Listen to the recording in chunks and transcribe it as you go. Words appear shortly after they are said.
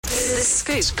The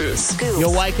Scoop.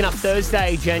 You're waking up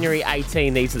Thursday, January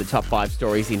 18. These are the top 5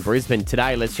 stories in Brisbane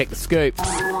today. Let's check the scoop.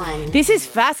 This is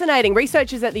fascinating.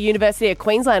 Researchers at the University of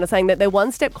Queensland are saying that they're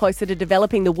one step closer to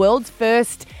developing the world's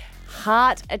first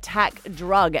heart attack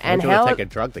drug. And how take a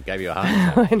drug that gave you a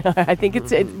heart attack? I think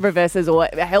it reverses or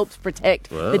it helps protect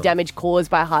the damage caused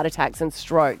by heart attacks and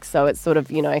strokes. So it's sort of,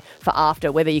 for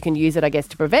after. Whether you can use it, I guess,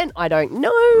 to prevent, I don't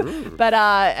know. But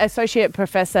Associate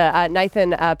Professor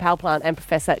Nathan Powplant and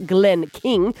Professor Glenn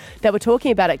King, they were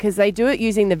talking about it because they do it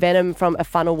using the venom from a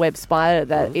funnel web spider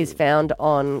that is found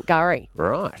on Gurri.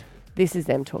 Right. This is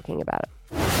them talking about it.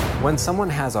 When someone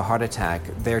has a heart attack,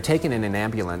 they're taken in an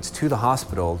ambulance to the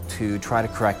hospital to try to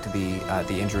correct the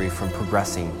injury from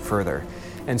progressing further.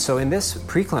 And so in this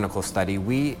preclinical study,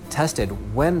 we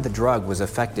tested when the drug was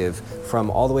effective from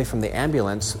all the way from the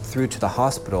ambulance through to the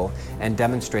hospital and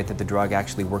demonstrate that the drug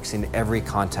actually works in every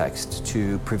context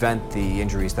to prevent the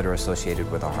injuries that are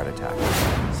associated with a heart attack.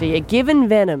 So you're given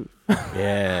venom.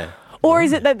 Yeah. Or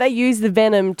is it that they use the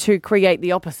venom to create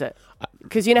the opposite?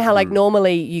 Because you know how,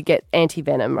 normally you get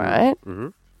anti-venom, right? Mm-hmm.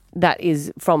 That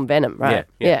is from venom, right?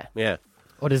 Yeah.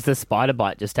 Or does the spider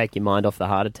bite just take your mind off the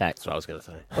heart attack? That's what I was going to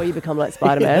say. Or you become like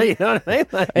Spider-Man. You know what I mean?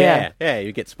 Yeah,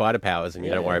 you get spider powers and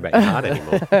you don't worry about your heart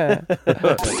anymore.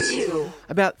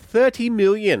 About 30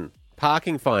 million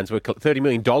parking fines were $30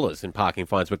 million in parking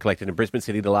fines were collected in Brisbane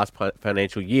City the last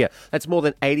financial year. That's more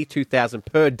than 82,000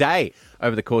 per day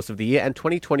over the course of the year, and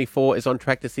 2024 is on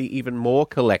track to see even more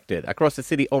collected. Across the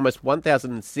city, almost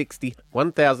 1,600.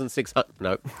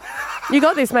 No. You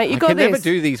got this, mate. You got this. I can never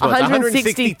do these ones.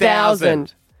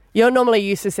 160,000. You're normally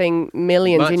used to seeing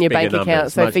millions in your bank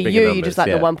account, so for you, you just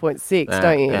like the 1.6,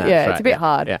 don't you? Yeah, it's a bit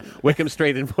hard. Yeah. Wickham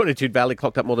Street in Fortitude Valley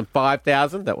clocked up more than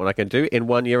 5,000, that one I can do, in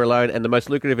 1 year alone, and the most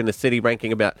lucrative in the city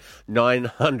ranking about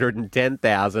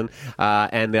 910,000.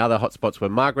 And the other hotspots were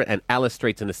Margaret and Alice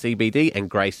Streets in the CBD and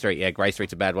Grey Street. Yeah, Grey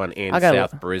Street's a bad one in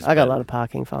South Brisbane. I got a lot of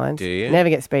parking fines. Do you? Never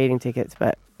get speeding tickets,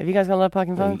 but have you guys got a lot of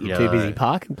parking fines? You're too busy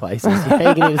parking places. You're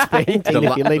taking in a speeding ticket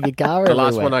if you leave your car The everywhere.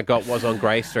 last one I got was on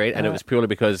Grey Street, and it was purely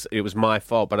because it was my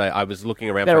fault, but I was looking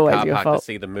around for a car park to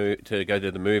see to go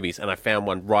to the movies, and I found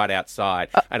one right outside,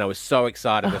 and I was so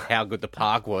excited with how good the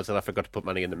park was, and I forgot to put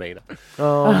money in the meter.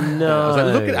 Oh, no. I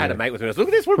was like, I had a mate with me. I was like,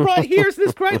 look at this one right here. Isn't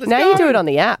this great? Let's now go. You do it on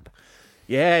the app.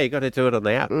 Yeah, you got to do it on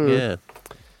the app. Yeah.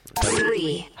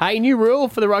 3. Hey, new rule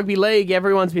for the rugby league.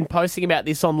 Everyone's been posting about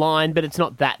this online, but it's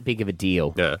not that big of a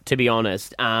deal, to be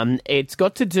honest. It's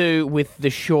got to do with the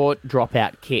short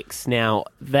dropout kicks. Now,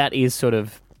 that is sort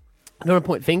of, I don't want to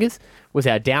point fingers, was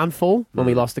our downfall when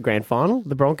we lost the grand final,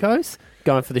 the Broncos,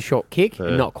 going for the short kick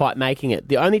and not quite making it.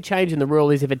 The only change in the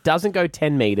rule is if it doesn't go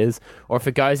 10 metres or if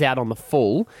it goes out on the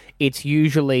full, it's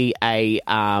usually a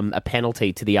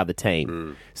penalty to the other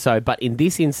team. So, but in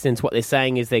this instance, what they're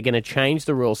saying is they're going to change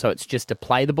the rule so it's just to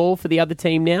play the ball for the other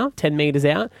team now, 10 metres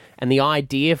out. And the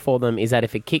idea for them is that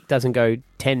if a kick doesn't go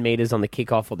 10 metres on the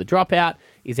kickoff or the dropout,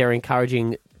 is they're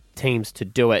encouraging teams to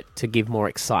do it to give more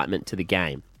excitement to the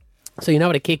game. So you know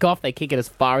what a kick-off, they kick it as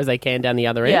far as they can down the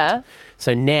other end. Yeah.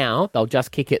 So now they'll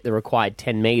just kick it the required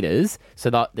 10 metres so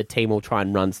that the team will try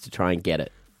and runs to try and get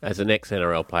it. As an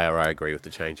ex-NRL player, I agree with the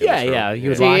change. Yeah, you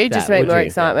would Do like you that, just make would more you?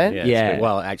 excitement? Yeah.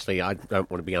 Well, actually, I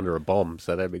don't want to be under a bomb,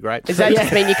 so that'd be great. Does that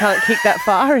just mean you can't kick that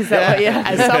far? Is that what you...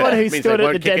 As someone who Means stood they at the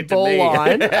won't kick dead it to ball me.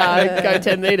 line, go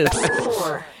 10 metres.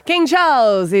 4. King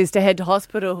Charles is to head to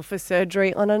hospital for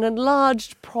surgery on an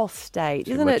enlarged prostate.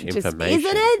 Isn't it?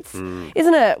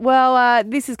 Well,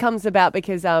 this comes about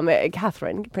because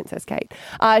Catherine, Princess Kate,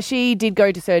 she did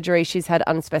go to surgery. She's had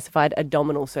unspecified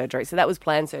abdominal surgery. So that was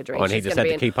planned surgery. Oh, and he She's just gonna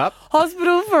had to be in keep up?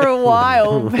 hospital for a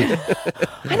while.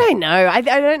 I don't know. I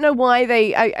don't know why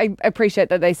they... I appreciate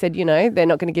that they said, they're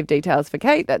not going to give details for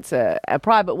Kate. That's a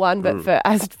private one. But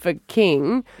as for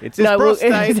King... It's his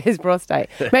prostate. It's his prostate.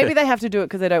 Maybe they have to do it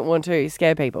because they don't want to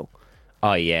scare people.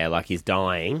 Oh, yeah, like he's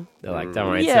dying. They're like, don't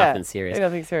worry, it's nothing serious.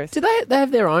 Nothing serious. Do they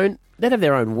have their own... They'd have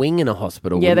their own wing in a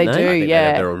hospital, Yeah, they wouldn't do. I think they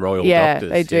have their own royal doctors.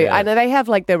 They do. Yeah. I know they have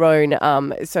like their own.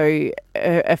 So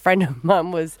a friend of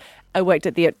mine worked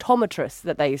at the optometrist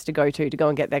that they used to go to go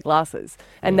and get their glasses,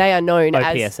 and they are known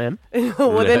OPSM? as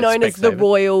well. They're known as the Specsavers.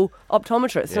 Royal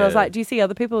Optometrist. And I was Yeah. like, do you see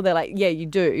other people? They're like, yeah, you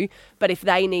do. But if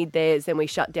they need theirs, then we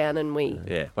shut down and we.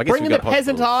 Yeah. Well, I guess Bring in we've the got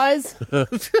peasant hospitals.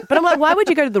 eyes. But I'm like, why would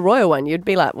you go to the Royal one? You'd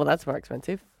be like, well, that's more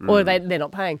expensive, or they're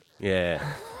not paying. Yeah.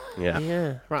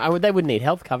 Yeah. Right. They wouldn't need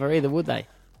health cover either, would they?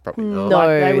 Probably not.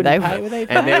 No, They wouldn't they pay, would they?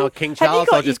 And now King Charles,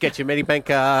 got I'll just get your Medibank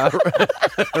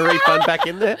refund back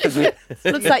in there.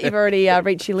 Looks like you've already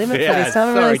reached your limit for Yeah, this time.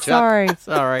 I'm really sorry. Chuck.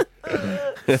 Sorry.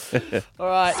 All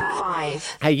right.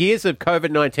 5. Hey, years of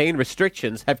COVID-19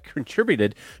 restrictions have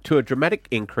contributed to a dramatic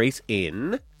increase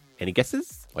in Any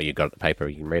guesses? Oh, you got the paper.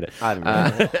 You can read it. I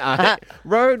don't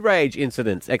Road rage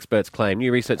incidents, experts claim.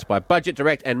 New research by Budget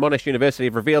Direct and Monash University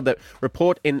have revealed that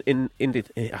report I'm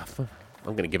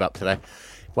going to give up today.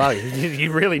 Wow,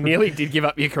 you really nearly did give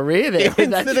up your career there with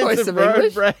that Incidents choice of of road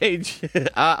English. rage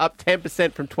are up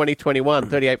 10% from 2021.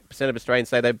 38% of Australians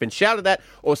say they've been shouted at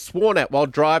or sworn at while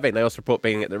driving. They also report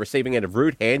being at the receiving end of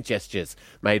rude hand gestures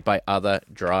made by other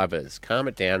drivers. Calm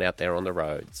it down out there on the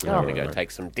roads. I'm going to go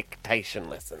take some dictation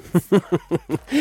lessons.